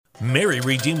Mary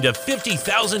redeemed a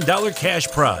 $50,000 cash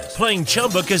prize playing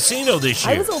Chumba Casino this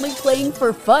year. I was only playing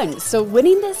for fun, so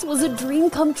winning this was a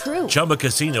dream come true. Chumba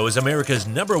Casino is America's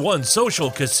 #1 social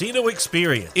casino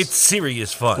experience. It's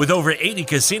serious fun. With over 80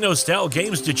 casino-style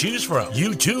games to choose from,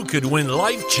 you too could win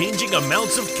life-changing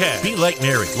amounts of cash. Be like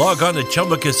Mary. Log on to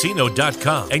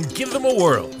ChumbaCasino.com and give them a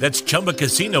whirl. That's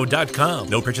ChumbaCasino.com.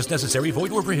 No purchase necessary.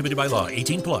 Void where prohibited by law.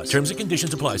 18+. Terms and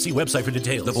conditions apply. See website for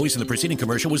details. The voice in the preceding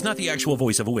commercial was not the actual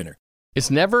voice of a winner. It's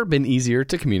never been easier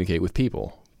to communicate with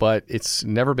people, but it's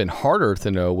never been harder to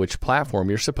know which platform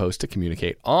you're supposed to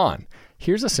communicate on.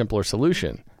 Here's a simpler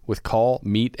solution. With call,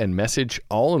 meet, and message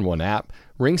all in one app,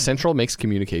 RingCentral makes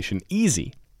communication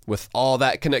easy. With all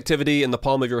that connectivity in the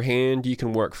palm of your hand, you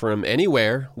can work from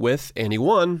anywhere with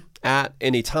anyone at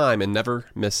any time and never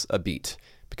miss a beat.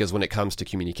 Because when it comes to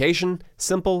communication,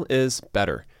 simple is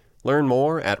better. Learn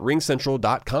more at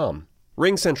ringcentral.com.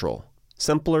 RingCentral.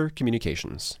 Simpler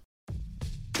communications.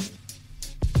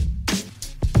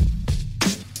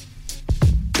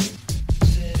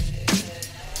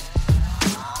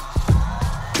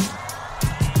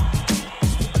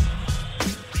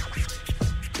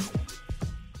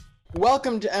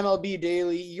 Welcome to MLB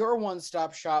Daily, your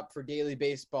one-stop shop for daily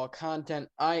baseball content.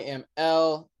 I am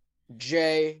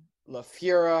LJ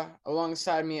LaFura.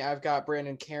 Alongside me, I've got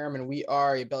Brandon Karam, and we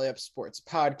are a Belly Up Sports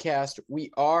podcast.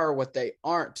 We are what they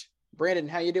aren't. Brandon,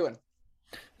 how you doing?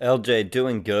 LJ,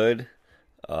 doing good.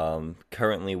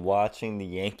 Currently watching the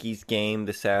Yankees game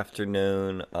this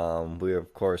afternoon.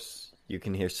 Of course, you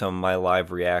can hear some of my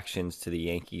live reactions to the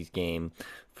Yankees game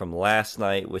from last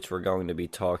night, which we're going to be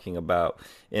talking about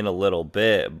in a little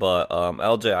bit. But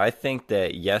LJ, I think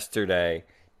that yesterday,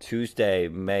 Tuesday,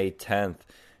 May 10th,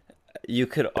 you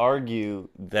could argue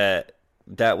that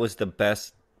that was the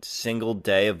best single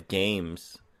day of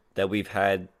games that we've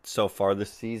had so far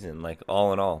this season, like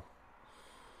all in all.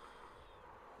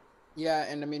 Yeah,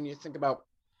 and I mean, you think about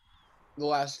the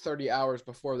last 30 hours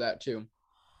before that too.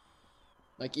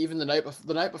 Like even the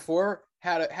night before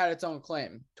had its own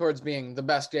claim towards being the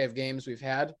best day of games we've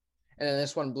had, and then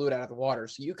this one blew it out of the water.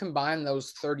 So you combine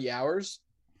those 30 hours,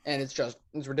 and it's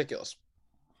ridiculous.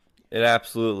 It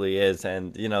absolutely is,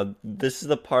 and this is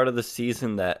the part of the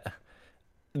season that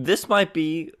this might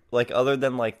be like, other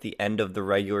than like the end of the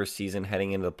regular season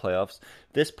heading into the playoffs,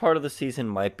 this part of the season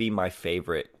might be my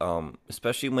favorite,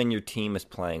 especially when your team is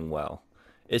playing well.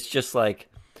 It's just like,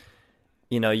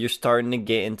 you're starting to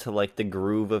get into like the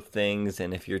groove of things,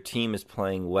 and if your team is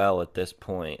playing well at this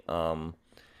point,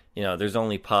 there's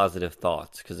only positive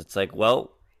thoughts, because it's like,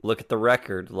 well, look at the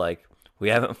record, like we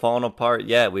haven't fallen apart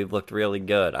yet. We've looked really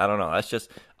good. I don't know. That's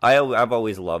just I've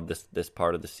always loved this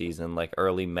part of the season, like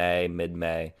early May,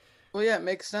 mid-May. Well, yeah, it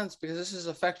makes sense because this is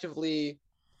effectively,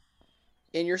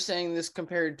 and you're saying this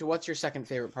compared to what's your second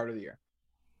favorite part of the year?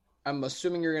 I'm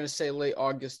assuming you're going to say late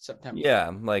August, September.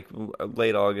 Yeah, like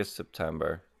late August,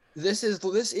 September. This is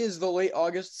the late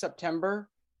August, September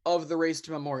of the race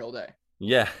to Memorial Day.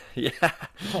 Yeah.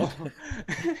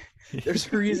 There's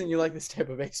a reason you like this type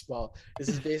of baseball. This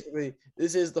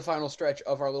is the final stretch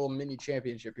of our little mini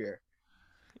championship here.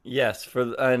 Yes, for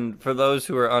those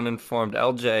who are uninformed,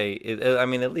 LJ,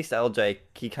 at least LJ,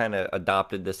 he kind of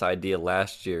adopted this idea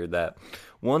last year that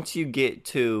once you get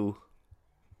to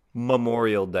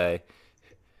Memorial Day,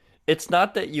 it's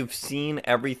not that you've seen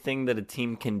everything that a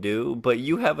team can do, but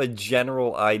you have a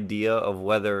general idea of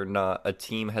whether or not a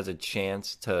team has a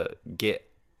chance to get,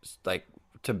 like,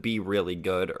 to be really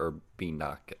good or be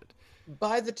not good.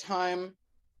 By the time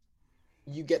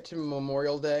you get to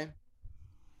Memorial Day,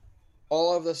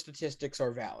 all of the statistics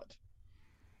are valid.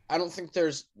 I don't think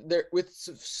with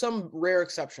some rare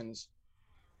exceptions,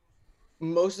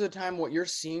 most of the time what you're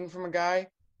seeing from a guy,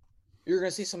 you're going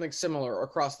to see something similar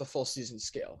across the full season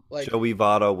scale. Like Joey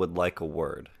Votto would like a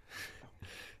word.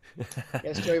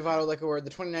 Yes, Joey Votto would like a word. The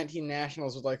 2019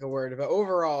 Nationals would like a word. But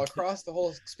overall, across the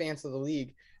whole expanse of the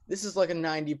league, this is like a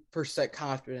 90%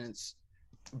 confidence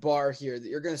bar here that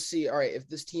you're going to see, all right, if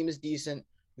this team is decent,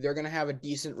 they're going to have a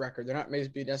decent record. They're not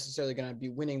maybe necessarily going to be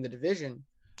winning the division,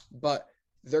 but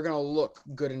they're going to look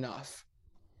good enough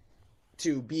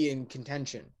to be in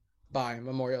contention by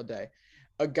Memorial Day.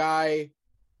 A guy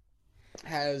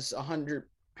has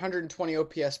 120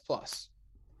 OPS plus.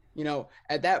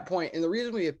 At that point, and the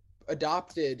reason we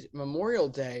adopted Memorial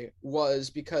Day was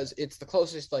because it's the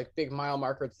closest like big mile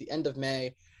marker. It's the end of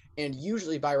May, and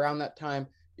usually by around that time,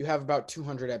 you have about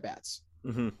 200 at-bats.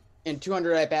 Mm-hmm. And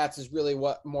 200 at-bats is really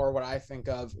what I think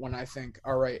of when I think,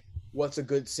 all right, what's a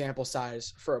good sample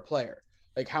size for a player?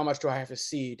 Like, how much do I have to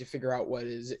see to figure out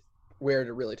where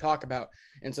to really talk about?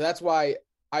 And so that's why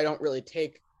I don't really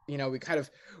take,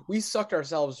 we sucked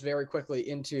ourselves very quickly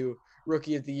into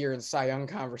Rookie of the Year and Cy Young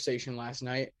conversation last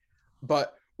night,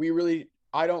 but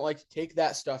I don't like to take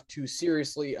that stuff too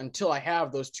seriously until I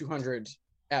have those 200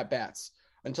 at bats,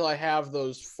 until I have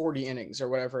those 40 innings or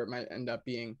whatever it might end up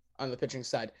being on the pitching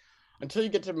side. Until you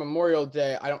get to Memorial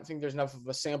Day, I don't think there's enough of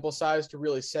a sample size to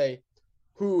really say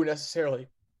who necessarily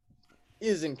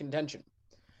is in contention.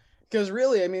 Because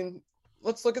really, I mean,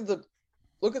 let's look at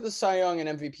the Cy Young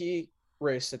and MVP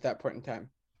race at that point in time.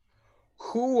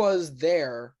 Who was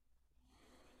there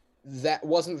that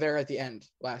wasn't there at the end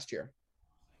last year?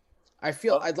 I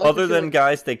feel I'd like other to feel than like,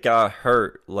 guys that got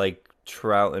hurt, like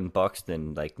Trout and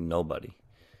Buxton, like nobody.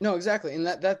 no, exactly, and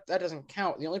that doesn't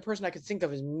count. The only person I could think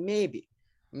of is maybe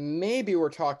we're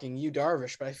talking Yu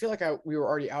Darvish, but I feel like we were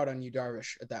already out on Yu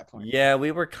Darvish at that point. Yeah,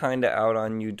 we were kind of out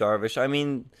on Yu Darvish. I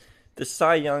mean, the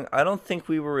Cy Young, I don't think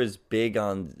we were as big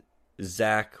on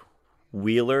Zach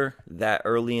Wheeler that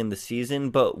early in the season,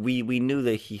 but we knew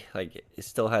that he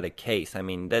still had a case. I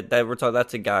mean,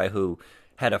 that's a guy who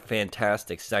had a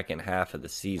fantastic second half of the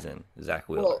season, Zach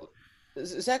Wheeler. Well,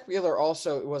 Zach Wheeler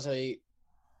also was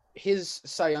his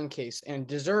Cy Young case, and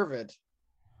deserved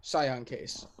Cy Young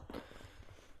case,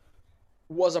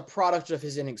 was a product of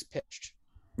his innings pitched.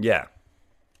 Yeah.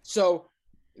 So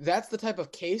that's the type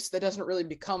of case that doesn't really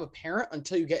become apparent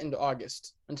until you get into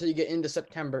August, until you get into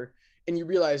September, and you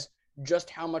realize just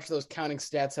how much those counting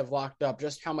stats have locked up,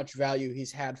 just how much value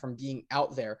he's had from being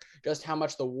out there, just how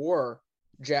much the WAR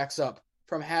jacks up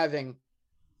from having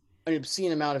an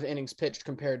obscene amount of innings pitched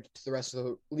compared to the rest of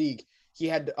the league. He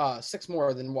had 6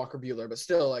 more than Walker Buehler, but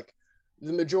still, like,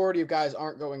 the majority of guys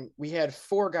aren't going. We had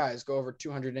 4 guys go over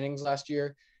 200 innings last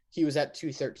year. He was at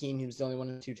 213. He was the only one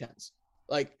in 210s.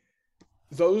 Like,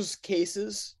 those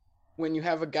cases, when you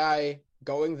have a guy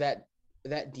going that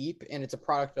deep and it's a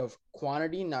product of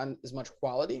quantity, not as much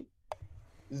quality,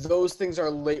 those things are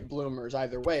late bloomers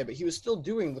either way. But he was still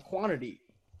doing the quantity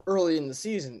early in the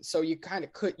season, so you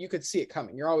could see it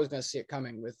coming. You're always going to see it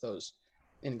coming with those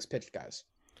innings pitched guys.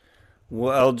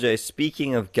 Well, LJ,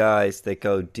 speaking of guys that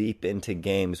go deep into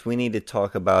games, we need to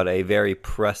talk about a very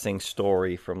pressing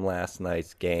story from last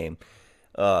night's game.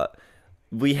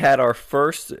 We had our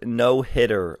first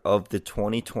no-hitter of the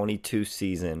 2022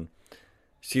 season.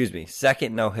 Excuse me,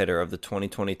 second no-hitter of the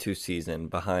 2022 season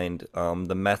behind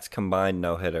the Mets combined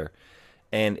no-hitter.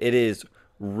 And it is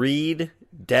Reed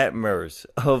Detmers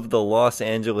of the Los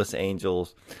Angeles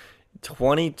Angels,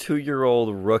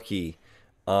 22-year-old rookie,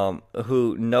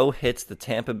 who no-hits the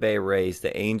Tampa Bay Rays.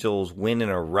 The Angels win in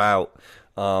a rout.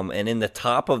 And in the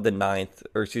top of the ninth,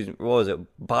 or excuse me, what was it?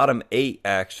 Bottom 8,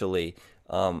 actually,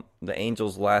 the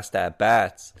Angels' last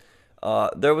at-bats.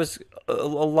 There was a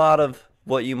lot of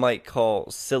what you might call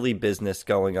silly business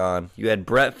going on. You had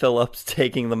Brett Phillips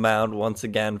taking the mound once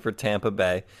again for Tampa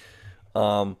Bay.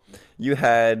 You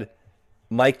had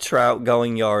Mike Trout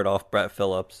going yard off Brett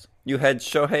Phillips. You had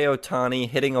Shohei Ohtani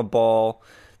hitting a ball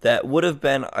that would have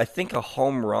been, I think, a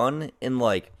home run in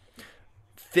like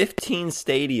 15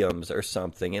 stadiums or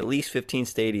something, at least 15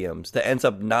 stadiums, that ends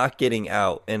up not getting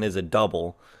out and is a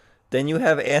double. Then you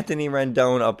have Anthony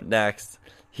Rendon up next.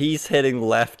 He's hitting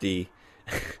lefty.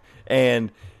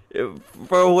 And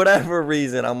for whatever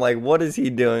reason, I'm like, what is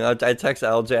he doing? I text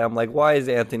LJ. I'm like, why is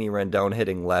Anthony Rendon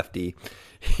hitting lefty?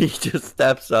 He just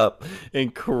steps up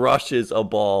and crushes a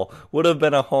ball. Would have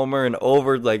been a homer in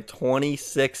over like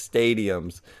 26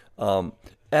 stadiums.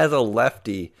 As a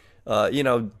lefty,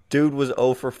 dude was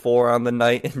 0 for 4 on the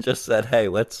night and just said, hey,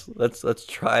 let's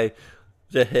try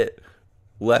to hit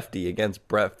lefty against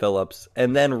Brett Phillips.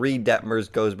 And then Reed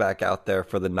Detmers goes back out there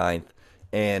for the 9th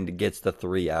and gets the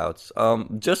 3 outs.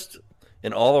 Just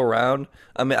an all-around,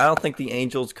 I mean, I don't think the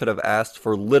Angels could have asked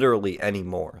for literally any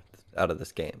more out of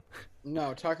this game.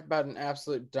 No, talk about an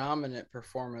absolute dominant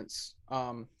performance.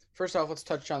 First off, let's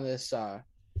touch on this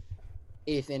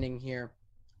 8th inning here.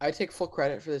 I take full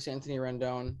credit for this Anthony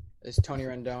Rendon, this Tony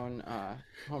Rendon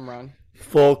home run.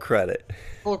 Full credit.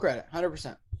 Full credit,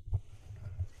 100%.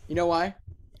 You know why?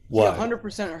 Why? You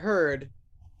 100% heard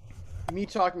me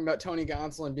talking about Tony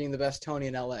Gonsolin being the best Tony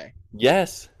in LA.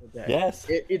 Yes. Yes.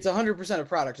 It's 100% a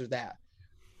product of that.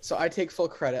 So I take full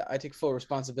credit. I take full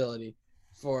responsibility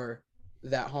for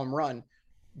that home run.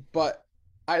 But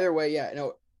either way, yeah,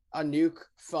 a nuke,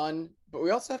 fun. But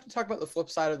we also have to talk about the flip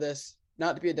side of this,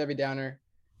 not to be a Debbie Downer.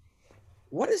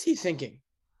 What is he thinking?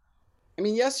 I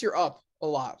mean, yes, you're up a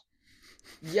lot.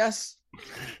 Yes,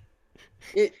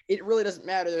 it really doesn't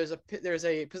matter. There's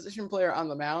a position player on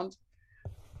the mound.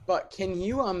 But can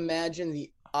you imagine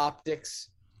the optics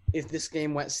if this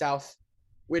game went south,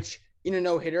 which in a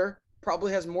no-hitter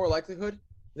probably has more likelihood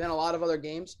than a lot of other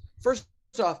games? First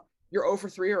off, you're 0 for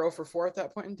 3 or 0 for 4 at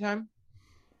that point in time.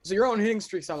 So your own hitting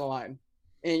streak's on the line,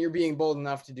 and you're being bold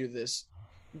enough to do this.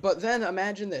 But then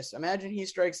imagine this. Imagine he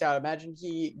strikes out. Imagine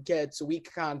he gets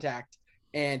weak contact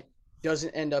and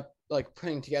doesn't end up like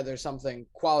putting together something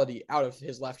quality out of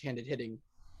his left-handed hitting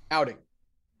outing.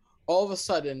 All of a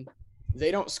sudden,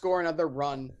 they don't score another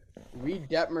run. Reed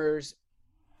Detmers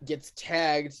gets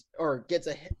tagged or gets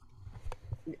a hit,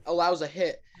 allows a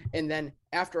hit, and then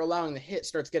after allowing the hit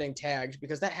starts getting tagged,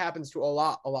 because that happens to a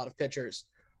lot of pitchers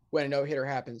when a no-hitter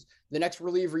happens. The next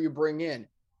reliever you bring in,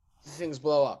 things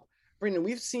blow up. Brandon,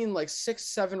 we've seen like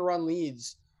 6-7 run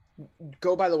leads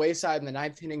go by the wayside in the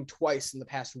 9th inning twice in the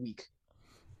past week.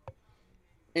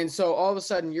 And so all of a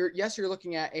sudden you're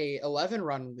looking at a 11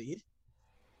 run lead,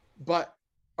 but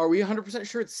are we 100%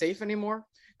 sure it's safe anymore?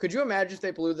 Could you imagine if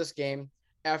they blew this game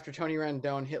after Tony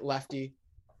Rendon hit lefty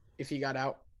if he got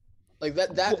out? Like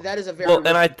that is a very well,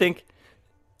 and I think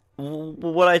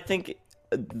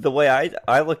the way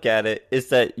I look at it is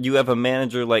that you have a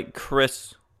manager like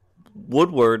Chris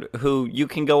Woodward who you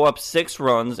can go up 6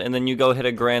 runs and then you go hit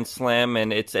a grand slam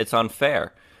and it's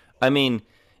unfair. I mean,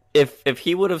 if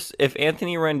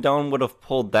Anthony Rendon would have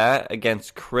pulled that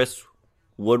against Chris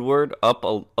Woodward up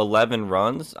 11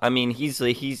 runs, I mean he's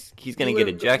going to get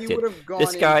ejected.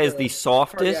 This guy is the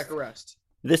softest.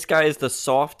 This guy is the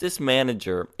softest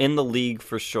manager in the league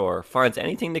for sure. Finds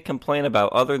anything to complain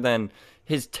about other than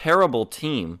his terrible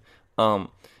team. I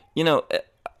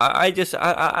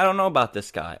don't know about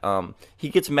this guy. He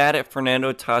gets mad at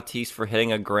Fernando Tatis for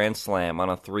hitting a grand slam on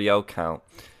a 3-0 count.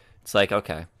 It's like,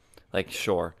 okay, like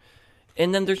sure.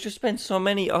 And then there's just been so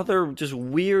many other just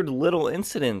weird little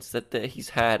incidents that he's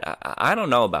had. I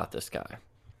don't know about this guy.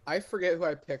 I forget who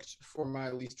I picked for my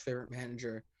least favorite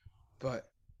manager, but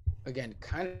again,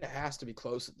 kind of has to be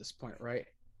close at this point, right?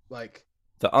 Like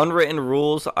the unwritten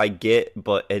rules I get,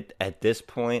 but at this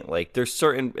point, like there's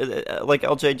certain, like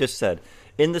LJ just said,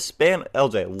 in the span,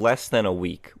 less than a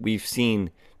week, we've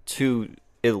seen 2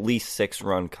 at least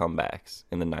 6-run comebacks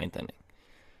in the 9th inning.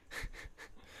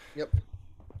 Yep.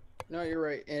 No, you're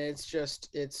right, and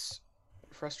it's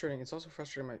frustrating. It's also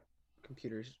frustrating. My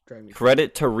computer's driving me.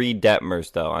 Credit to Reed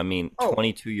Detmers, though. I mean,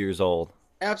 22 years old.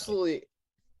 Absolutely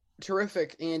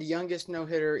terrific and youngest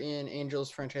no-hitter in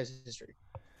Angels franchise history.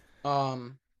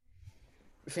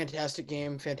 Fantastic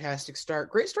game, fantastic start.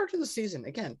 Great start to the season.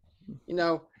 Again,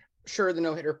 sure, the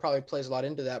no-hitter probably plays a lot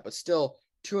into that, but still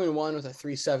 2-1 with a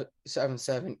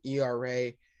 3.77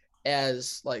 ERA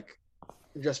as like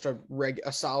just a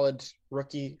solid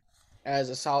rookie.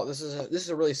 This is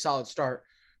a really solid start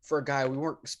for a guy we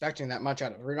weren't expecting that much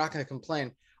out of. We're not going to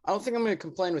complain. I don't think I'm going to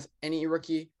complain with any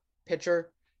rookie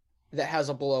pitcher that has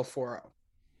a below 4.0.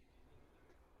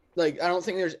 Like, I don't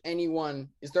think there's anyone.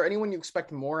 Is there anyone you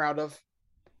expect more out of?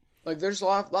 Like, there's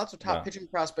lots of top pitching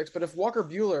prospects, but if Walker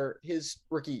Buehler, his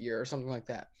rookie year or something like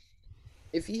that,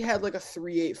 if he had like a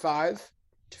 3.85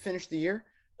 to finish the year,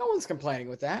 no one's complaining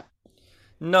with that.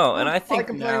 No, and I think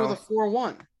complaining with a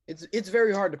 4.1. It's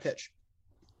very hard to pitch.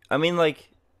 I mean, like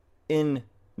in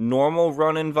normal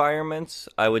run environments,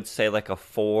 I would say like a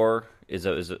 4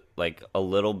 is like a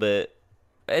little bit.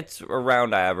 It's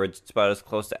around average. It's about as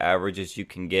close to average as you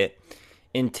can get.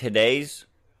 In today's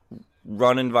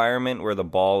run environment where the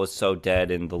ball is so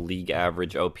dead and the league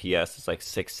average OPS is like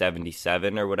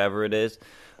 677 or whatever it is,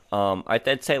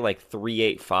 I'd say like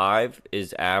 3.85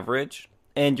 is average.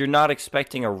 And you're not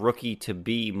expecting a rookie to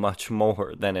be much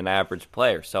more than an average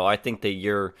player. So I think that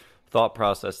your thought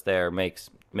process there makes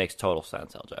total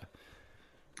sense, LJ.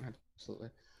 Absolutely.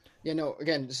 Yeah, no,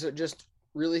 again, just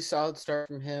really solid start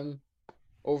from him.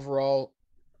 Overall,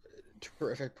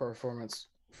 terrific performance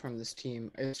from this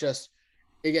team. It's just,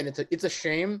 again, it's a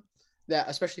shame that,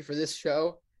 especially for this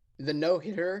show, the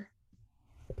no-hitter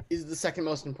is the second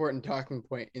most important talking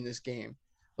point in this game.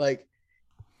 Like,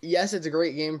 yes, it's a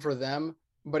great game for them,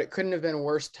 but it couldn't have been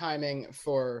worse timing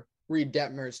for Reed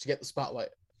Detmers to get the spotlight.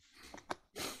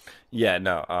 Yeah,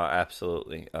 no,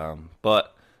 absolutely.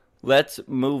 But let's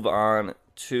move on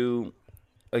to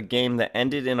a game that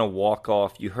ended in a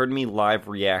walk-off. You heard me live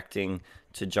reacting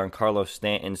to Giancarlo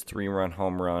Stanton's 3-run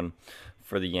home run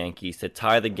for the Yankees to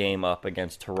tie the game up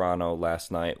against Toronto last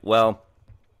night. Well,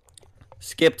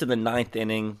 skip to the 9th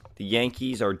inning. The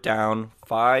Yankees are down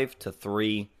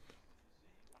 5-3.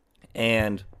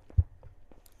 And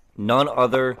none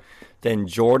other than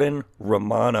Jordan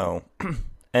Romano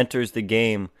enters the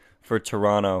game for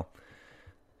Toronto,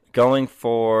 going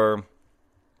for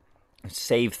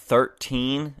save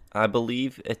 13, I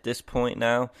believe, at this point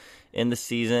now in the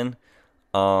season.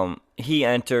 He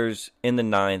enters in the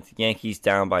 9th. Yankees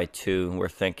down by 2. We're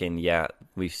thinking, yeah,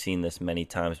 we've seen this many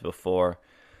times before.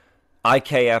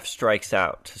 IKF strikes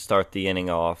out to start the inning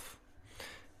off.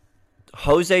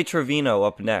 Jose Trevino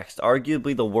up next,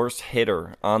 arguably the worst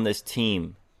hitter on this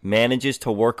team, manages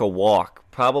to work a walk.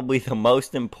 Probably the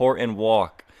most important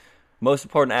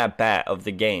at bat of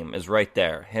the game is right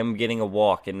there. Him getting a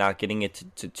walk and not getting it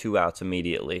to 2 outs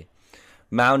immediately.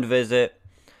 Mound visit.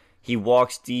 He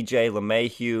walks DJ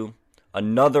LeMahieu.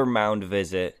 Another mound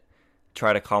visit.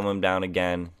 Try to calm him down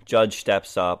again. Judge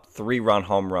steps up. 3-run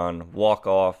home run. Walk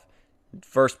off.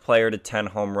 First player to 10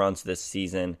 home runs this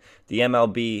season. The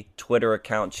MLB Twitter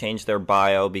account changed their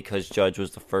bio because Judge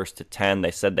was the first to 10.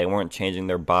 They said they weren't changing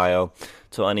their bio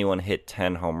till anyone hit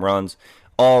 10 home runs.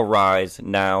 All rise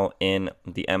now in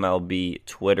the MLB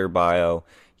Twitter bio.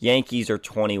 Yankees are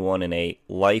 21-8.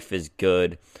 Life is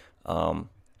good.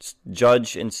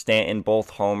 Judge and Stanton both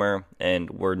homer, and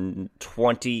we're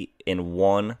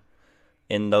 20-1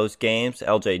 in those games.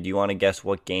 LJ, do you want to guess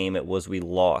what game it was we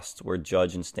lost where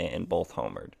Judge and Stanton both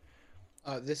homered?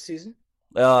 This season?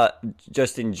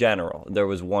 Just in general, there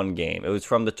was one game. It was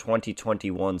from the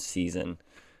 2021 season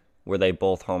where they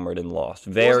both homered and lost.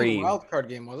 It wasn't a wild card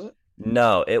game, was it?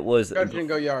 No, it was. Judge didn't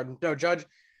go yard. No, Judge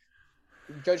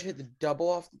hit the double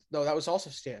off. No, that was also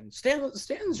Stanton.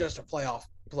 Stanton's just a playoff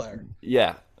player.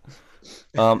 Yeah.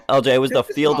 LJ, it was the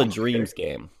Field of Dreams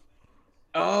game.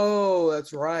 Oh,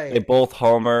 that's right. They both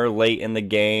homer late in the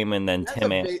game, and then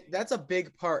that's a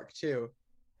big park too.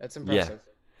 That's impressive.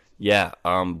 Yeah.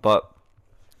 But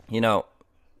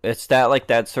a stat like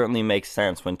that certainly makes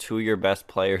sense. When 2 of your best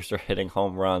players are hitting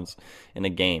home runs in a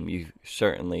game, you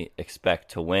certainly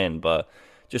expect to win. But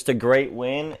just a great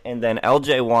win. And then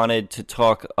LJ wanted to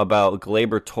talk about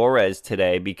Gleyber Torres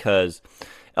today because,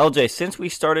 LJ, since we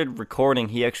started recording,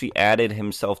 he actually added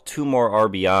himself 2 more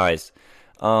RBIs.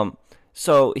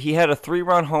 So he had a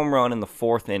 3-run home run in the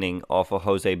 4th inning off of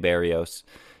Jose Berrios,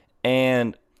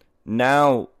 and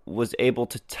now was able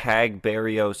to tag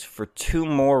Berrios for 2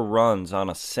 more runs on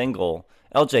a single.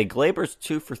 LJ, Gleyber's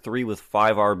 2 for 3 with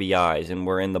 5 RBIs, and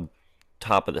we're in the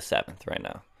top of the 7th right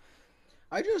now.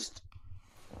 I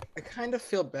kind of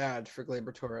feel bad for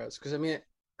Gleyber Torres because, I mean,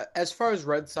 as far as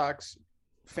Red Sox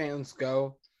fans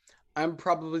go, I'm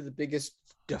probably the biggest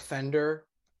defender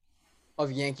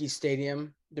of Yankee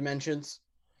Stadium dimensions.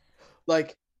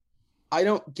 Like, I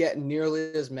don't get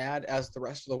nearly as mad as the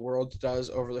rest of the world does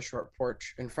over the short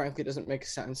porch, and frankly, it doesn't make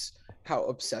sense how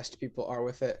obsessed people are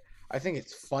with it. I think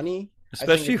it's funny,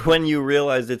 especially when you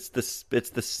realize it's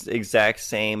the exact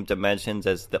same dimensions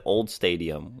as the old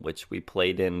stadium, which we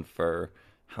played in for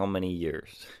how many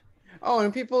years? Oh,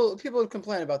 and people would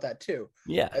complain about that too.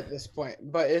 Yeah, at this point,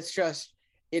 but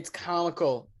it's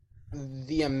comical,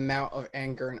 the amount of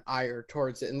anger and ire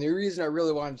towards it. And the reason I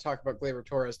really wanted to talk about Gleyber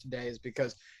Torres today is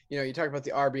because, you talk about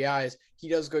the RBIs. He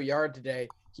does go yard today.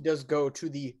 He does go to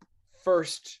the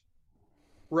first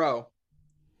row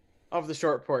of the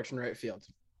short porch in right field.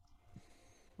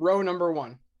 Row number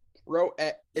 1. Row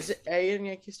A. Is it A in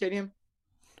Yankee Stadium?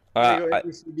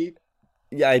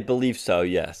 Yeah, I believe so,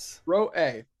 yes. Row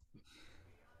A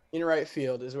in right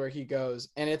field is where he goes.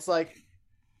 And it's like,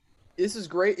 this is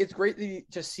great. It's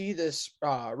great to see this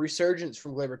resurgence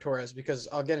from Gleyber Torres because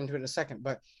I'll get into it in a second.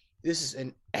 But this is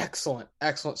an excellent,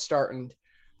 excellent start. And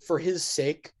for his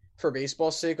sake, for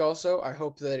baseball's sake also, I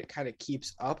hope that it kind of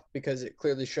keeps up because it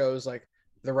clearly shows like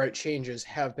the right changes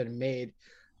have been made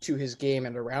to his game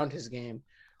and around his game.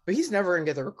 But he's never going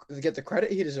to get the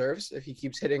credit he deserves if he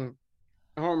keeps hitting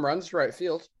home runs to right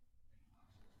field.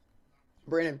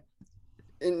 Brandon,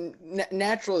 and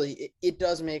naturally, it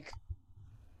does make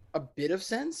a bit of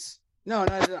sense. No,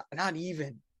 not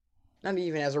even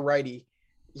as a righty.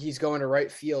 He's going to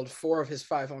right field. 4 of his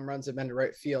 5 home runs have been to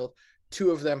right field.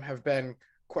 2 of them have been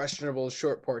questionable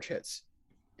short porch hits,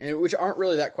 and which aren't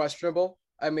really that questionable.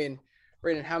 I mean,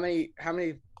 Brandon, how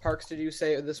many parks did you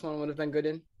say this one would have been good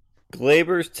in?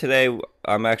 Gleyber's today,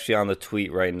 I'm actually on the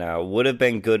tweet right now, would have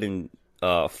been good in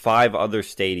 5 other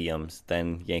stadiums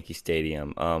than Yankee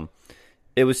Stadium.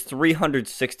 It was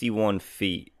 361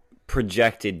 feet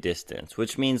projected distance,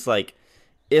 which means like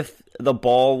if the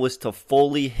ball was to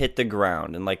fully hit the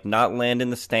ground and like not land in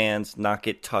the stands, not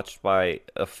get touched by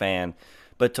a fan,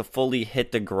 but to fully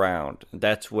hit the ground,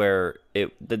 that's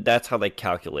how they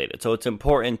calculate it. So it's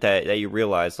important that you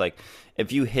realize like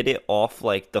if you hit it off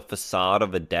like the facade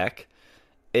of a deck,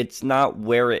 it's not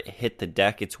where it hit the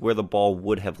deck, it's where the ball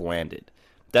would have landed.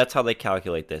 That's how they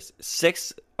calculate this.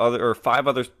 5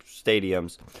 other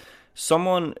stadiums,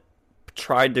 someone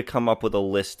tried to come up with a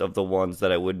list of the ones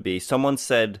that it would be. Someone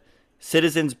said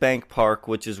Citizens Bank Park,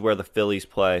 which is where the Phillies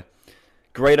play,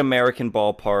 Great American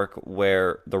Ballpark,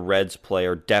 where the Reds play,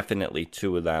 are definitely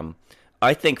 2 of them.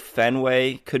 I think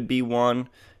Fenway could be one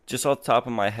just off the top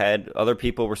of my head, other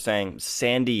people were saying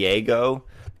San Diego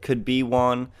could be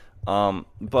one.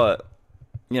 But,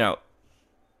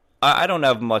 I don't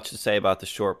have much to say about the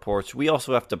short porch. We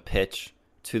also have to pitch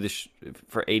to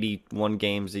for 81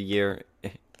 games a year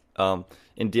and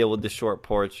deal with the short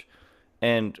porch.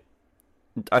 And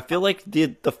I feel like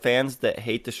the fans that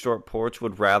hate the short porch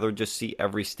would rather just see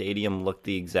every stadium look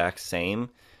the exact same.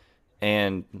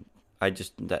 And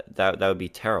that would be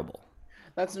terrible.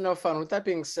 That's no fun. With that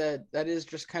being said, that is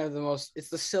just kind of it's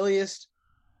the silliest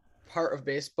part of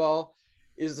baseball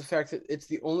is the fact that it's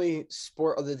the only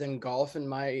sport other than golf in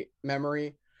my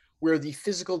memory where the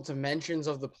physical dimensions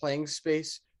of the playing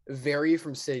space vary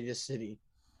from city to city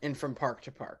and from park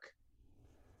to park.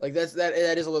 Like that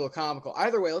is a little comical.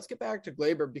 Either way, let's get back to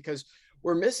Gleyber because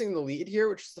we're missing the lead here,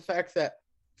 which is the fact that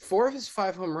 4 of his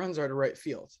 5 home runs are to right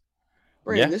field.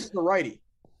 Brandon, This is the righty.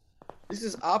 This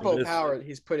is Oppo power that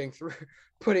he's putting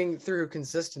through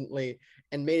consistently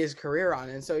and made his career on.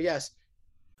 And so, yes,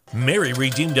 Mary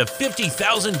redeemed a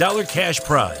 $50,000 cash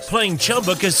prize playing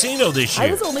Chumba Casino this year.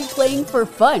 I was only playing for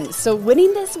fun, so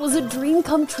winning this was a dream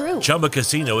come true. Chumba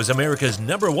Casino is America's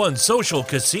 #1 social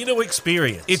casino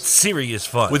experience. It's serious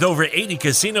fun. With over 80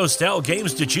 casino-style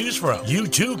games to choose from, you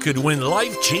too could win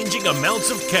life-changing amounts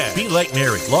of cash. Be like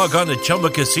Mary. Log on to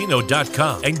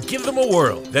ChumbaCasino.com and give them a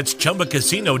whirl. That's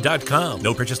ChumbaCasino.com.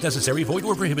 No purchase necessary. Void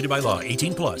or prohibited by law.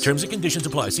 18+. Terms and conditions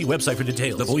apply. See website for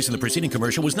details. The voice in the preceding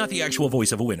commercial was not the actual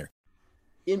voice of a winner.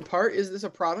 In part, is this a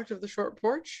product of the short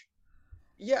porch?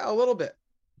 Yeah, a little bit.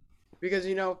 Because,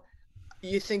 you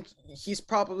think he's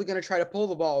probably going to try to pull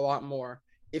the ball a lot more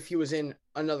if he was in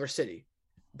another city.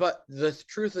 But the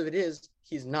truth of it is,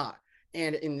 he's not.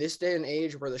 And in this day and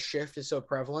age where the shift is so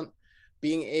prevalent,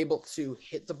 being able to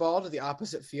hit the ball to the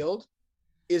opposite field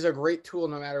is a great tool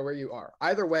no matter where you are.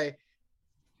 Either way,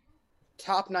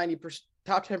 top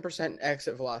 10%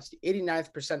 exit velocity,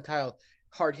 89th percentile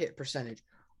hard hit percentage,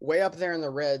 way up there in the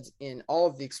Reds in all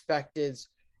of the expecteds.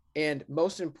 And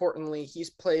most importantly,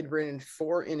 he's played in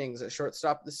 4 innings at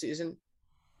shortstop this season.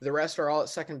 The rest are all at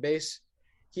second base.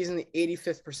 He's in the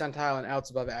 85th percentile and outs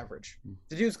above average.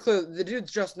 The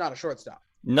dude's just not a shortstop.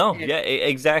 No,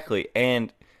 exactly.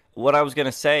 And what I was going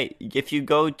to say, if you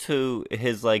go to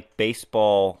his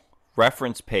baseball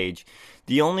reference page,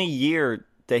 the only year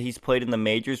that he's played in the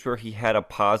majors where he had a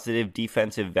positive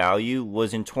defensive value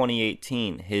was in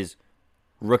 2018, his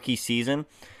rookie season.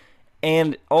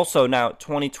 And also now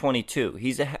 2022,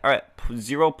 he's at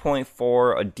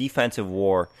 0.4, a defensive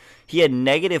WAR. He had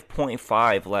negative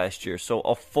 0.5 last year, so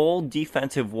a full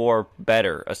defensive WAR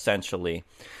better, essentially.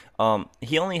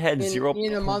 He only had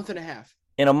in a month and a half.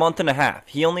 In a month and a half.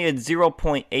 He only had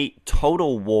 0.8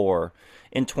 total WAR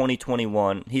in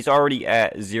 2021. He's already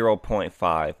at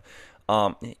 0.5.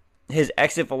 His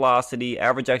exit velocity,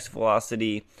 average exit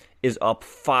velocity, is up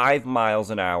 5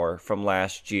 miles an hour from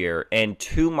last year and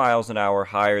 2 miles an hour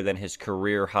higher than his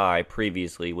career high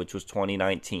previously, which was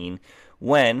 2019,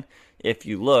 when, if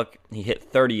you look, he hit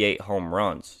 38 home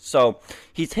runs. So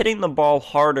he's hitting the ball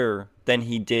harder than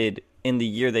he did in the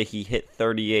year that he hit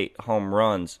 38 home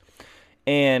runs.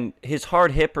 And his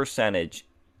hard hit percentage,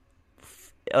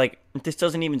 this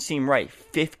doesn't even seem right,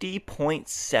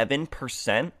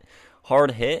 50.7%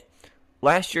 hard hit.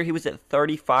 Last year, he was at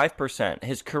 35%.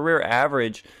 His career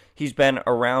average, he's been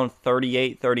around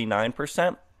 38,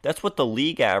 39%. That's what the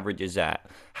league average is at.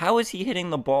 How is he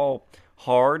hitting the ball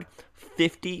hard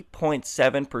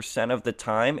 50.7% of the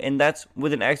time? And that's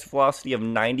with an exit velocity of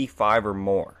 95 or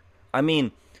more. I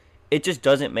mean, it just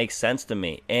doesn't make sense to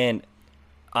me. And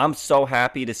I'm so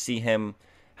happy to see him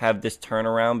have this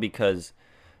turnaround because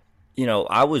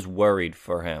I was worried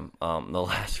for him the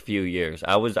last few years.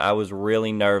 I was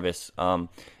really nervous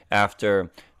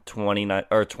after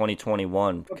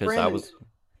 2021 because Brandon, I was.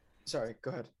 Sorry,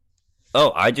 go ahead.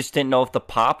 Oh, I just didn't know if the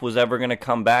pop was ever going to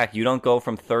come back. You don't go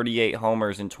from 38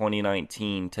 homers in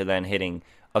 2019 to then hitting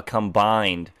a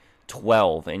combined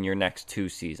 12 in your next 2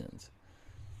 seasons.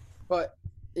 But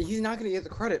he's not going to get the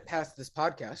credit past this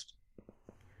podcast.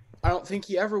 I don't think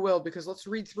he ever will because let's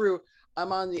read through.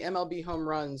 I'm on the MLB Home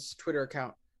Runs Twitter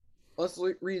account. Let's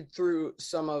read through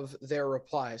some of their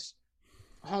replies.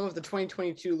 Home of the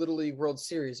 2022 Little League World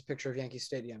Series, a picture of Yankee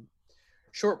Stadium.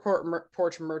 Short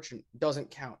Porch Merchant doesn't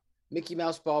count. Mickey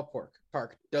Mouse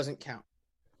Ballpark doesn't count.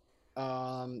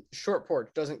 Short Porch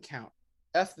doesn't count.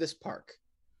 F this park.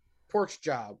 Porch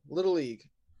Job, Little League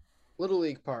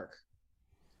Park.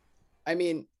 I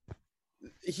mean,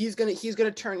 he's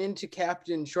gonna turn into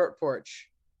Captain Short Porch.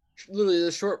 Literally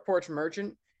the Short Porch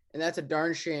Merchant, and that's a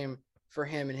darn shame for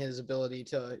him and his ability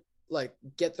to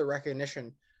get the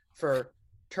recognition for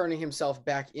turning himself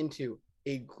back into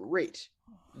a great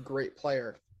great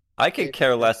player. I could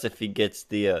care less if he gets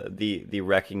the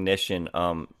recognition.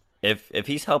 If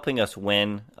he's helping us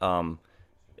win,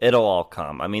 it'll all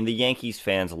come. I mean, the Yankees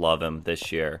fans love him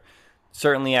this year.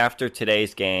 Certainly after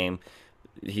today's game,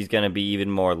 he's going to be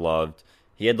even more loved.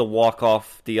 He had the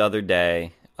walk-off the other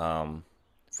day.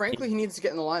 Frankly, he needs to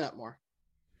get in the lineup more.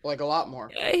 Like, a lot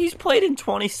more. Yeah, he's played in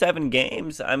 27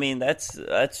 games. I mean, that's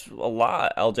a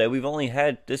lot,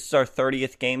 LJ. This is our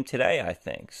 30th game today, I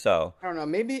think. So I don't know.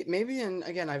 Maybe, and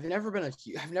again, I've never been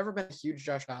a huge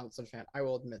Josh Donaldson fan. I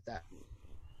will admit that.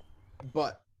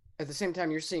 But at the same time,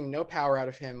 you're seeing no power out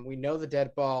of him. We know the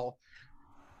dead ball.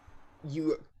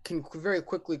 You can very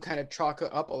quickly kind of chalk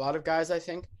up a lot of guys, I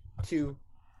think, to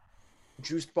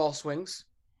juiced ball swings.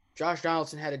 Josh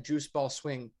Donaldson had a juiced ball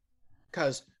swing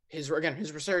because his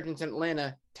resurgence in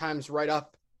Atlanta times right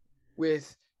up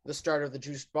with the start of the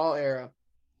juiced ball era.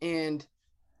 And,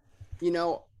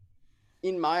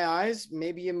 in my eyes,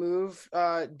 maybe you move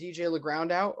DJ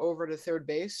LeGround out over to third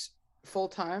base full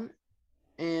time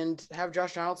and have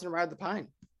Josh Donaldson ride the pine.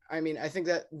 I mean, I think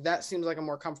that seems like a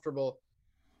more comfortable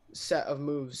set of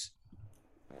moves.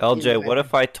 LJ, what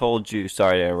if I told you,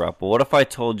 sorry to interrupt, but what if I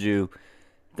told you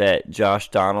that Josh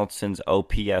Donaldson's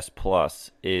OPS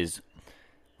plus is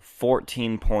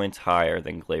 14 points higher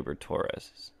than Gleyber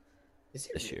Torres's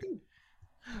this year?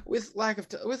 With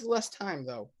less time,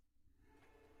 though.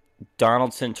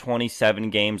 Donaldson,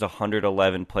 27 games,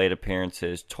 111 plate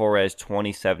appearances. Torres,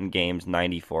 27 games,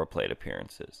 94 plate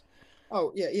appearances.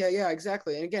 Oh, yeah,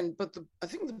 exactly. And again, but I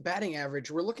think the batting average,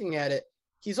 we're looking at it,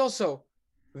 he's also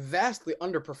vastly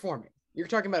underperforming. You're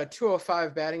talking about a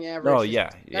 205 batting average. Oh, yeah.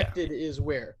 Expected is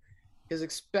where? His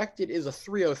expected is a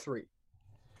 303.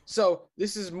 So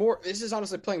this is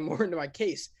honestly playing more into my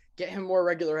case. Get him more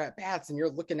regular at bats, and you're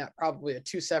looking at probably a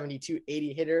 270,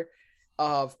 280 hitter.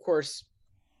 Of course,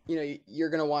 you're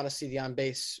going to want to see the on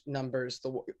base numbers,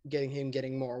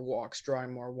 getting more walks,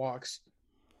 drawing more walks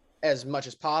as much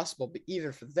as possible. But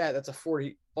even for that, that's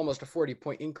almost a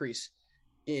 40-point increase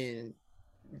in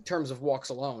terms of walks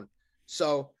alone.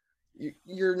 So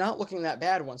you're not looking that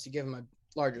bad once you give him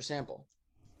a larger sample.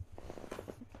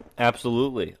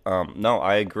 Absolutely. No,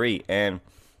 I agree. And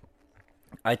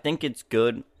I think it's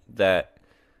good that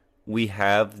we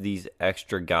have these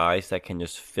extra guys that can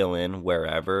just fill in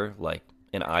wherever, like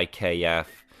an IKF,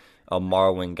 a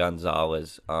Marwin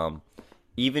Gonzalez,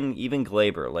 even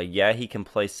Gleyber. Like, yeah, he can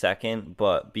play second,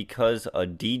 but because a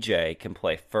DJ can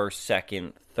play first,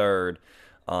 second, third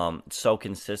so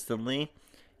consistently,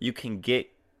 you can get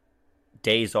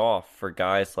days off for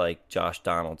guys like Josh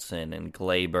Donaldson and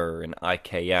Gleyber and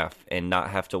IKF and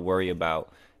not have to worry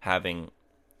about having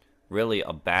really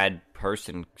a bad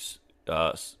person,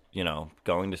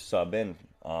 going to sub in.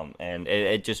 And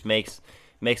it just makes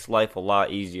life a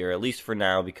lot easier, at least for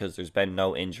now, because there's been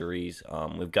no injuries.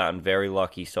 We've gotten very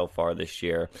lucky so far this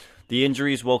year. The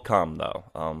injuries will come,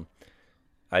 though.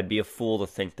 I'd be a fool to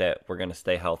think that we're going to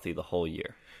stay healthy the whole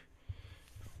year.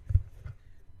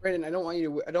 Brandon, I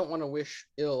don't want to wish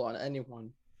ill on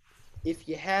anyone. If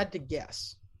you had to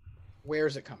guess, where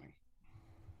is it coming?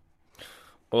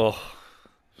 Oh,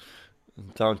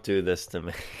 don't do this to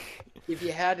me. If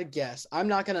you had to guess, I'm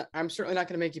certainly not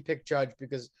gonna make you pick Judge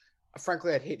because,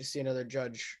 frankly, I'd hate to see another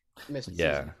Judge miss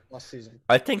last season.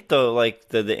 I think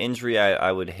the injury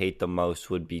I would hate the most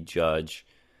would be Judge.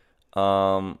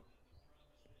 I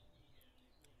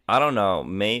don't know,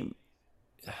 maybe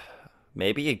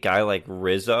a guy like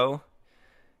Rizzo.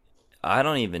 I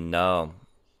don't even know.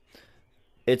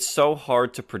 It's so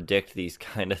hard to predict these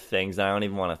kind of things. I don't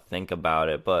even want to think about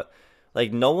it. But,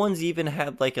 no one's even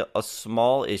had, a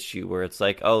small issue where it's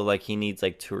he needs,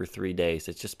 2 or 3 days.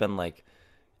 It's just been,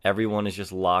 everyone is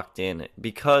just locked in.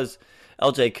 Because,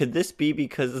 LJ, could this be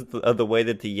because of the way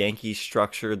that the Yankees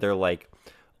structure their,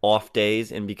 off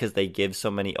days and because they give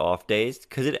so many off days?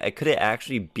 Could it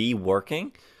actually be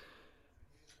working?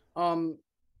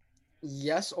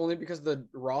 Yes, only because the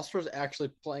roster is actually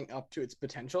playing up to its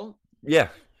potential. Yeah.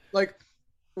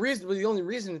 Reasonably, the only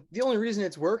reason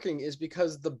it's working is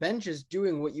because the bench is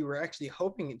doing what you were actually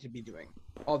hoping it to be doing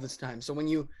all this time. So when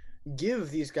you give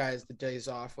these guys the days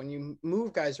off, when you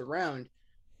move guys around,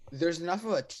 there's enough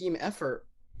of a team effort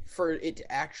for it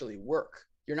to actually work.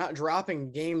 You're not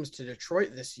dropping games to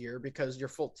Detroit this year because your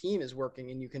full team is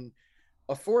working and you can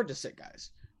afford to sit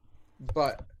guys.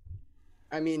 But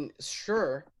I mean,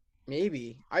 sure,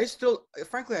 maybe.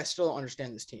 Frankly, I still don't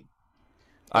understand this team.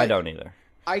 I don't either.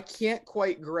 I can't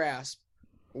quite grasp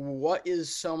what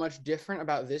is so much different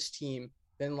about this team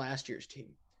than last year's team.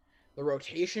 The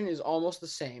rotation is almost the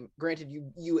same. Granted,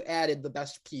 you added the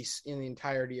best piece in the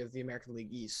entirety of the American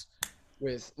League East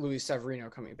with Luis Severino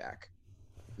coming back.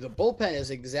 The bullpen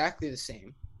is exactly the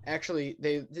same. Actually,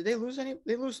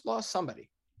 lost somebody.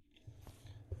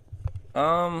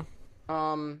 Not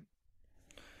Um,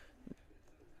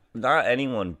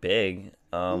 anyone big.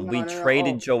 We no.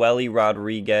 traded Joely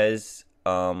Rodriguez,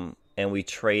 and we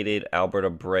traded Albert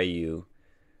Abreu.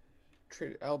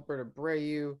 Traded Albert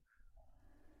Abreu,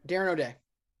 Darren O'Day.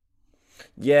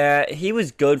 Yeah, he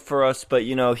was good for us, but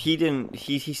he didn't.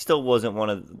 He still wasn't one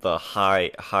of the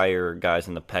higher guys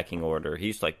in the pecking order.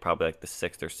 He's probably the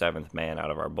 6th or 7th man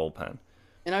out of our bullpen.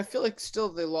 And I feel like still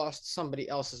they lost somebody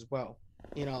else as well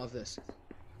in all of this.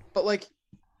 But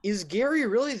is Gary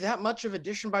really that much of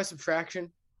addition by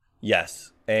subtraction?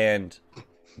 Yes, and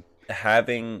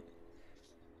having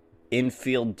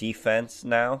infield defense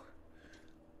now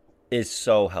is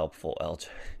so helpful, LJ.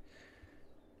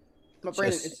 But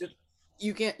Brandon, it's just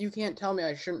you can't tell me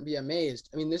I shouldn't be amazed.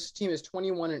 I mean, this team is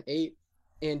 21-8,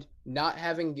 and not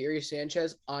having Gary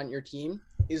Sanchez on your team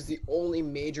is the only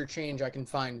major change I can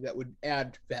find that would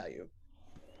add value.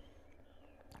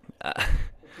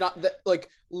 Not that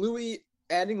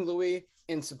adding Louis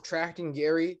and subtracting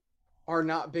Gary are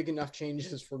not big enough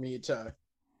changes for me to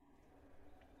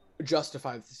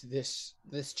justify this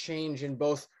change in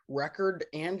both record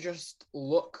and just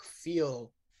look,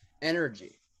 feel,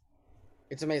 energy.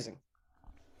 It's amazing.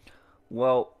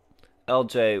 Well,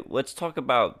 LJ, let's talk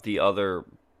about the other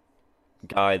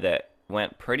guy that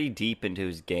went pretty deep into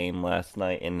his game last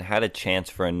night and had a chance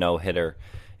for a no-hitter.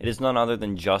 It is none other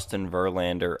than Justin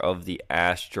Verlander of the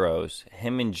Astros.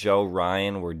 Him and Joe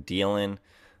Ryan were dealing.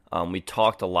 We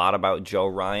talked a lot about Joe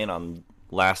Ryan on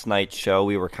last night's show.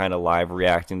 We were kind of live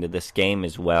reacting to this game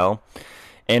as well.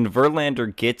 And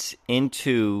Verlander gets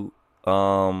into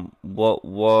what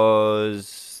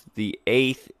was the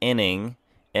 8th inning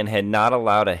and had not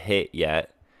allowed a hit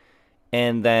yet.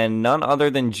 And then none other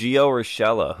than Gio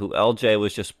Urshela, who LJ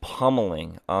was just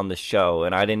pummeling on the show,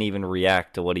 and I didn't even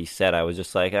react to what he said. I was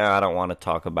just like, I don't want to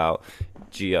talk about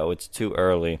Gio. It's too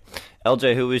early.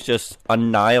 LJ, who was just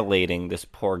annihilating this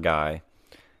poor guy,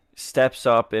 steps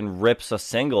up and rips a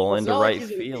single into right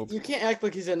field. You can't act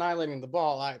like he's annihilating the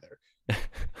ball either.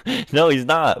 No, he's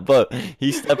not. But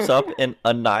he steps up and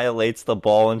annihilates the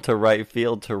ball into right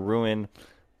field to ruin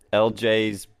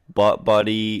LJ's butt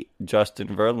buddy Justin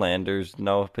Verlander's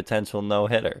potential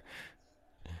no-hitter.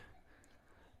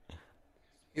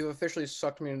 You officially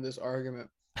sucked me into this argument.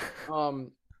 I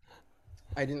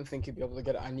didn't think you'd be able to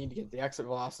get it. I need to get the exit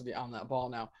velocity on that ball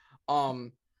now.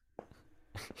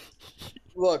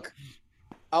 Look,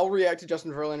 I'll react to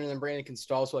Justin Verlander and then Brandon can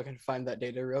stall so I can find that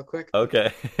data real quick.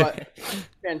 Okay. But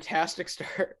fantastic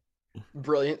start.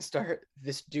 Brilliant start.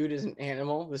 This dude is an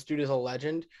animal. This dude is a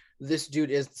legend. This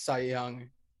dude is the Cy Young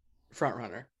front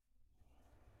runner.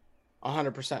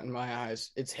 100% in my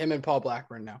eyes. It's him and Paul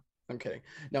Blackburn now. I'm kidding.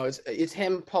 No, it's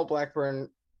him, Paul Blackburn,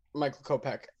 Michael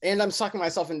Kopech. And I'm sucking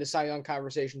myself into Cy Young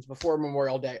conversations before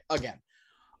Memorial Day again.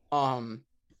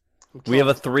 We have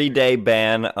a 3-day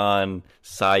ban on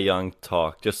Cy Young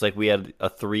talk, just like we had a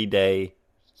 3-day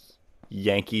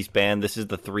Yankees ban. This is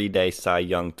the 3-day Cy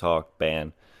Young talk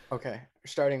ban. Okay,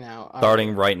 starting now.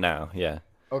 Starting right now, yeah.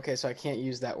 Okay, so I can't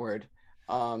use that word.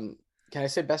 Can I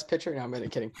say best pitcher? No, I'm really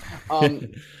kidding.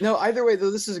 No, either way,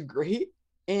 though, this is great.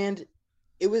 And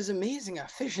it was amazing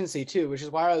efficiency, too, which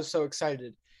is why I was so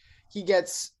excited. He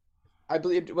gets, I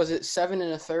believe, was it 7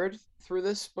 1/3 through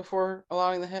this before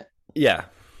allowing the hit? Yeah.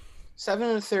 7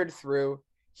 1/3 through.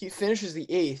 He finishes the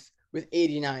 8th with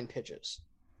 89 pitches.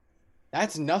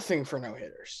 That's nothing for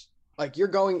no-hitters.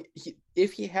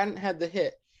 If he hadn't had the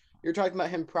hit, you're talking about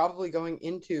him probably going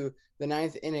into the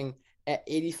 9th inning at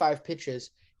 85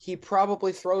 pitches. He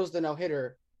probably throws the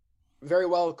no-hitter, very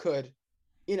well could,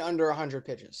 in under 100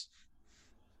 pitches.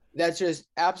 That's just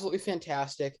absolutely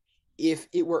fantastic. If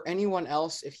it were anyone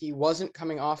else, if he wasn't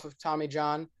coming off of Tommy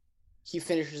John, he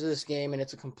finishes this game and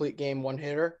it's a complete game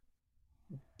one-hitter.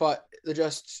 But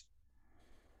just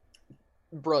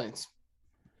brilliance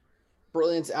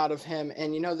out of him.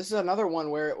 And, this is another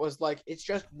one where it was it's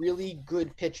just really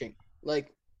good pitching. To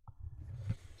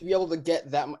be able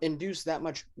to induce that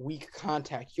much weak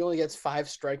contact. He only gets 5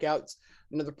 strikeouts.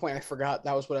 Another point I forgot,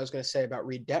 that was what I was going to say about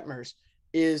Reed Detmers,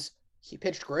 is he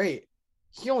pitched great.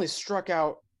 He only struck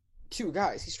out 2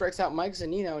 guys. He strikes out Mike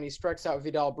Zunino and he strikes out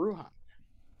Vidal Brujan.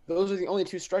 Those are the only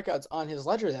 2 strikeouts on his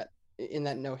ledger in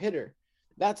that no-hitter.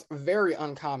 That's very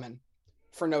uncommon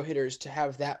for no-hitters to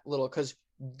have that little, because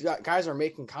guys are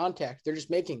making contact. They're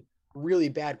just making really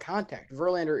bad contact.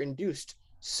 Verlander induced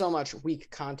so much weak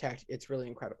contact. It's really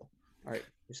incredible. All right,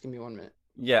 just give me 1 minute.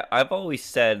 Yeah, I've always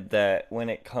said that when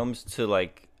it comes to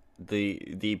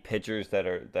the pitchers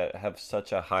that have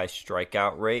such a high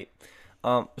strikeout rate,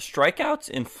 Strikeouts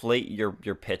inflate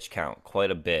your pitch count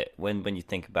quite a bit when you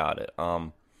think about it.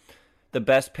 The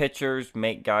best pitchers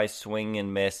make guys swing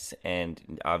and miss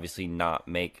and obviously not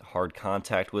make hard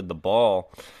contact with the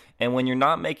ball. And when you're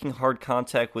not making hard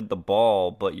contact with the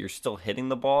ball, but you're still hitting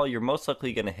the ball, you're most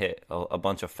likely going to hit a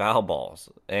bunch of foul balls.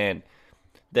 And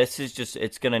this is just,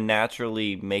 it's going to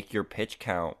naturally make your pitch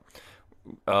count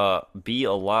be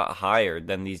a lot higher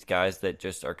than these guys that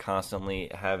just are constantly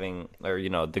having, or,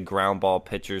 the ground ball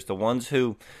pitchers, the ones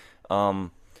who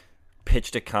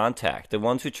pitch to contact, the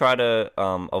ones who try to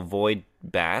avoid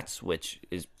bats, which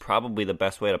is probably the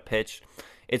best way to pitch.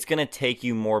 It's going to take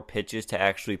you more pitches to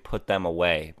actually put them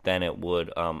away than it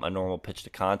would a normal pitch to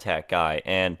contact guy.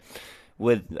 And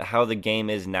with how the game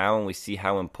is now, and we see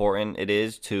how important it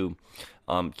is to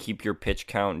keep your pitch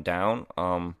count down,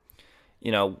 I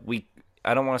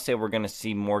don't want to say we're going to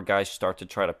see more guys start to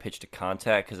try to pitch to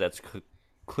contact, because that's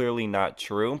clearly not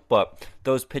true. But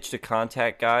those pitch to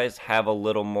contact guys have a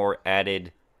little more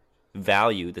added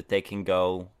value that they can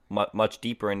go much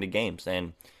deeper into games.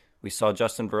 And we saw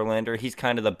Justin Verlander. He's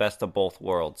kind of the best of both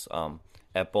worlds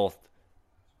at both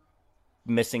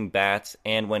missing bats,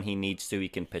 and when he needs to, he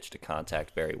can pitch to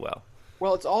contact very well.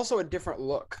 Well, it's also a different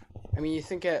look. I mean, you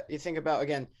think about,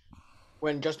 again,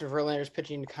 when Justin Verlander's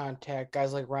pitching to contact,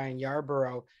 guys like Ryan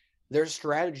Yarbrough, their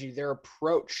strategy, their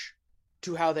approach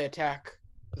to how they attack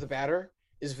the batter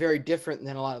is very different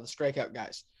than a lot of the strikeout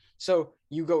guys. So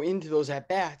you go into those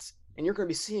at-bats, and you're going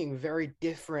to be seeing very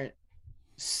different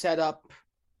setup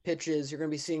pitches. You're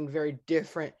going to be seeing very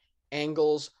different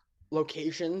angles,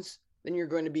 locations than you're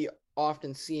going to be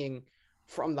often seeing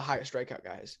from the higher strikeout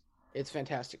guys. It's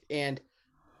fantastic. And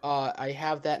I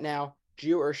have that now.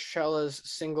 Gio Urshela's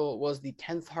single was the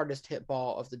 10th hardest hit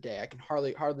ball of the day. I can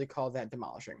hardly call that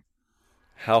demolishing.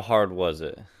 How hard was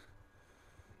it?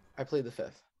 I played the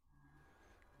fifth.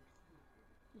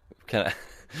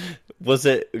 Was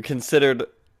it considered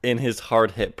in his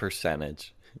hard hit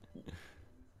percentage?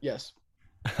 Yes.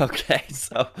 Okay,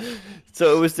 so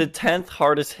it was the 10th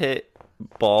hardest hit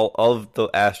ball of the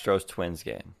Astros Twins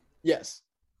game. Yes.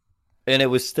 And it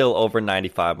was still over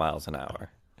 95 miles an hour.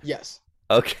 Yes.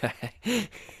 Okay.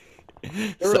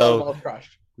 So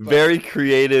crushed, very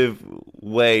creative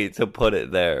way to put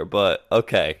it there, but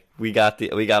okay, we got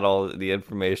all the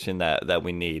information that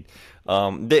we need.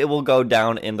 It will go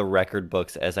down in the record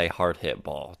books as a hard hit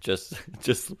ball. Just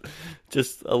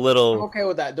a little. I'm okay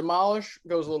with that. Demolish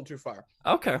goes a little too far.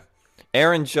 Okay.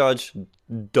 Aaron Judge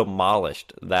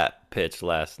demolished that pitch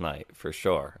last night for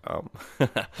sure.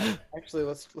 Actually,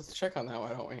 let's check on that. Why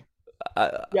don't we?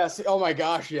 Yes. Oh my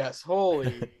gosh. Yes.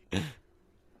 Holy.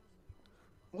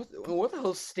 What the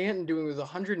hell is Stanton doing with a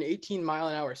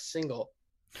 118-mile-an-hour single?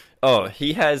 Oh,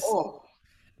 he has. Oh.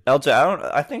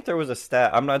 LJ, I think there was a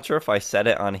stat. I'm not sure if I said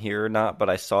it on here or not, but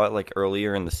I saw it like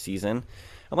earlier in the season.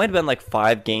 It might have been like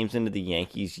 5 games into the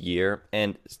Yankees year,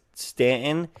 and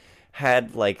Stanton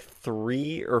had like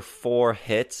 3 or 4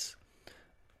 hits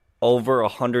over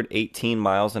 118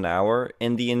 miles an hour,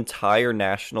 and the entire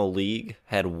National League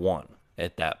had 1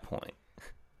 at that point.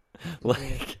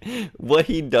 Like, what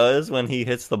he does when he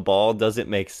hits the ball doesn't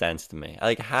make sense to me.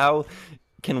 Like, how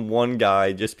can one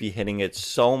guy just be hitting it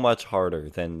so much harder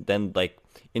than like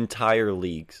entire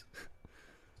leagues?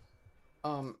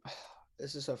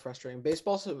 This is so frustrating.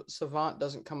 Baseball Savant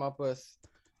doesn't come up with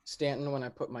Stanton when I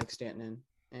put Mike Stanton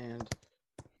in, and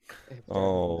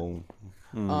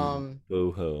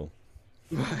boo-hoo.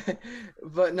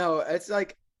 But no, it's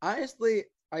like, honestly,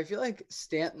 I feel like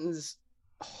Stanton's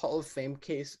Hall of Fame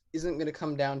case isn't going to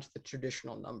come down to the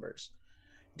traditional numbers.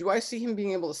 Do I see him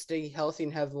being able to stay healthy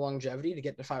and have the longevity to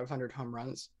get to 500 home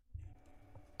runs?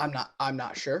 I'm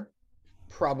not sure.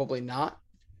 Probably not.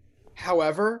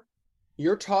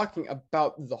 We're talking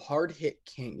about the hard hit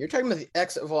king. You're talking about the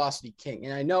exit velocity king.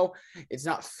 And I know it's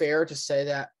not fair to say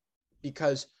that,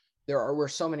 because there were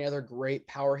so many other great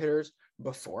power hitters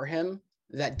before him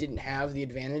that didn't have the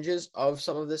advantages of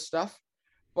some of this stuff.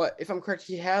 But if I'm correct,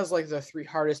 he has like the 3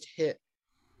 hardest hit,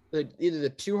 either the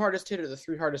 2 hardest hit or the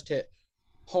 3 hardest hit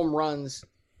home runs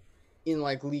in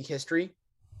like league history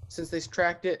since they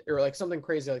tracked it, or like something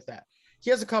crazy like that. He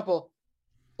has a couple.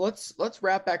 Let's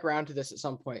wrap back around to this at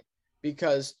some point,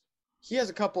 because he has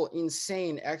a couple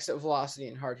insane exit velocity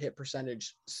and hard hit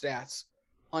percentage stats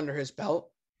under his belt.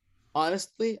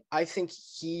 Honestly, I think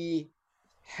he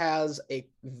has a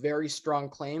very strong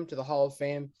claim to the Hall of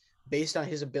Fame based on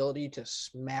his ability to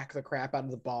smack the crap out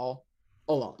of the ball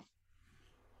alone.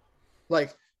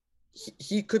 Like,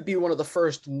 he could be one of the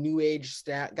first new age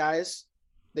stat guys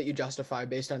that you justify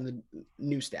based on the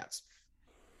new stats.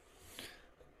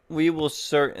 We will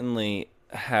certainly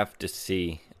have to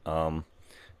see.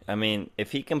 I mean,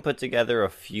 if he can put together a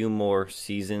few more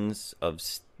seasons of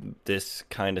this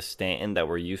kind of Stanton that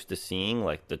we're used to seeing,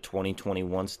 like the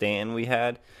 2021 Stanton we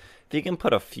had, if he can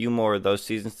put a few more of those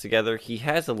seasons together, he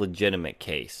has a legitimate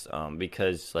case.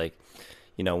 Because, like,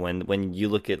 you know, when you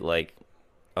look at, like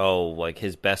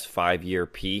his best 5-year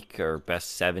peak or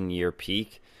best 7-year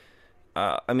peak,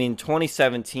 I mean,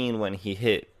 2017 when he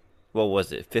hit, what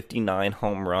was it, 59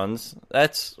 home runs?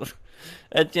 That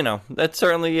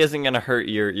certainly isn't going to hurt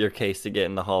your case to get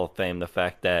in the Hall of Fame. The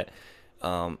fact that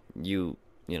you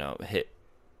hit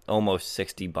almost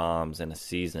 60 bombs in a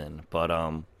season, but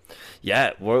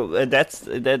that's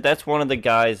one of the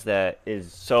guys that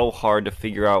is so hard to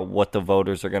figure out what the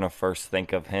voters are going to first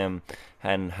think of him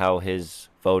and how his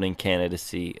voting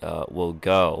candidacy will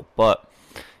go. But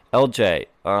LJ,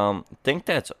 I think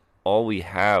that's all we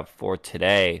have for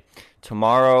today.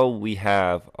 Tomorrow we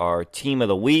have our team of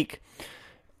the week,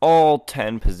 all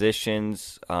 10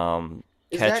 positions. Catcher.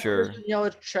 Is that Christian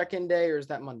Yelich check-in day, or is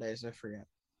that Mondays? I forget.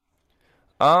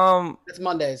 It's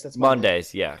Mondays. That's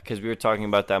Mondays, yeah, because we were talking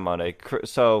about that Monday.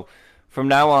 So from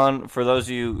now on, for those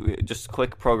of you, just a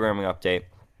quick programming update.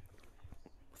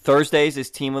 Thursdays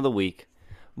is team of the week.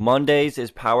 Mondays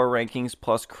is power rankings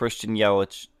plus Christian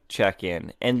Yelich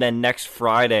check-in. And then next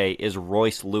Friday is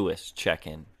Royce Lewis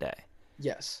check-in day.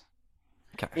 Yes.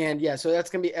 Okay. And yeah, so that's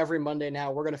going to be every Monday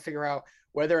now. We're going to figure out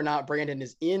whether or not Brandon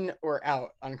is in or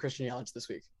out on Christian Yelich this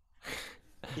week.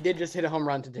 He did just hit a home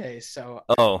run today, so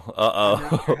I'm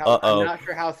not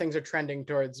sure how things are trending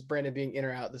towards Brandon being in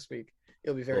or out this week.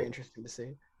 It'll be very interesting to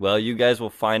see. Well, you guys will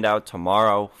find out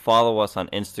tomorrow. Follow us on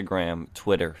Instagram,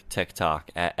 Twitter, TikTok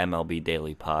at MLB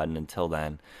Daily Pod. And until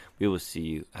then, we will see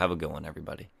you. Have a good one,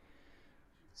 everybody.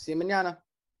 See you mañana.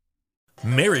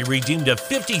 Mary redeemed a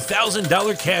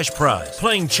 $50,000 cash prize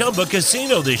playing Chumba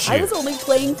Casino this year. I was only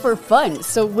playing for fun,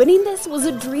 so winning this was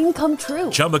a dream come true.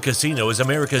 Chumba Casino is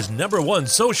America's #1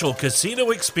 social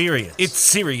casino experience. It's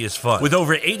serious fun. With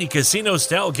over 80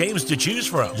 casino-style games to choose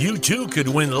from, you too could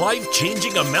win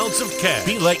life-changing amounts of cash.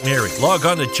 Be like Mary. Log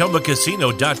on to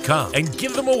ChumbaCasino.com and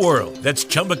give them a whirl. That's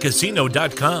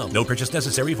ChumbaCasino.com. No purchase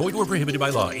necessary. Void or prohibited by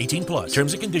law. 18+.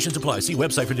 Terms and conditions apply. See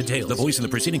website for details. The voice in the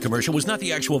preceding commercial was not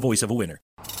the actual voice of a winner.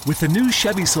 With the new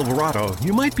Chevy Silverado,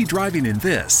 you might be driving in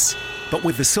this. But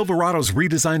with the Silverado's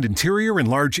redesigned interior and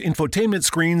large infotainment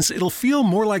screens, it'll feel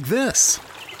more like this.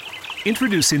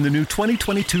 Introducing the new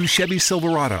 2022 Chevy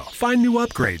Silverado. Find new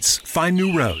upgrades. Find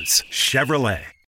new roads. Chevrolet.